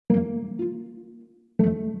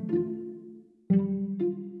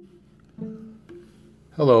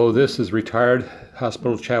Hello, this is retired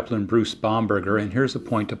hospital chaplain Bruce Bomberger, and here's a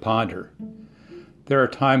point to ponder. There are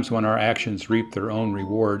times when our actions reap their own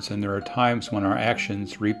rewards, and there are times when our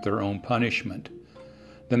actions reap their own punishment.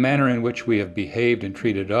 The manner in which we have behaved and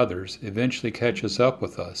treated others eventually catches up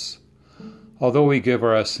with us. Although we give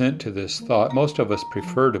our assent to this thought, most of us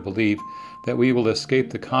prefer to believe that we will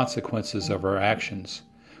escape the consequences of our actions.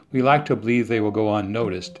 We like to believe they will go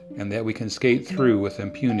unnoticed, and that we can skate through with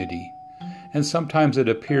impunity. And sometimes it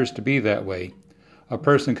appears to be that way. A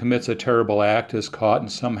person commits a terrible act, is caught,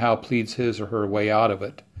 and somehow pleads his or her way out of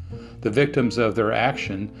it. The victims of their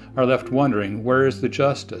action are left wondering, where is the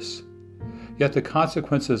justice? Yet the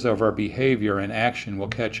consequences of our behavior and action will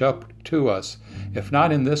catch up to us, if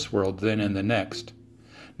not in this world, then in the next.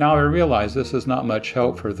 Now I realize this is not much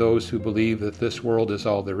help for those who believe that this world is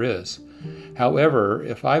all there is. However,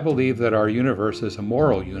 if I believe that our universe is a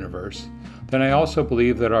moral universe, then I also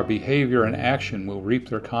believe that our behavior and action will reap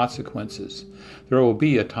their consequences. There will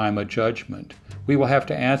be a time of judgment. We will have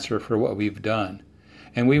to answer for what we've done,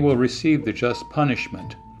 and we will receive the just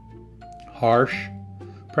punishment. Harsh?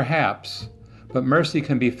 Perhaps, but mercy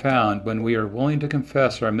can be found when we are willing to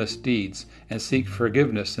confess our misdeeds and seek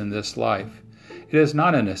forgiveness in this life. It is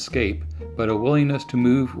not an escape, but a willingness to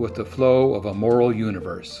move with the flow of a moral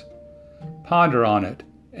universe. Ponder on it,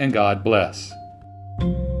 and God bless.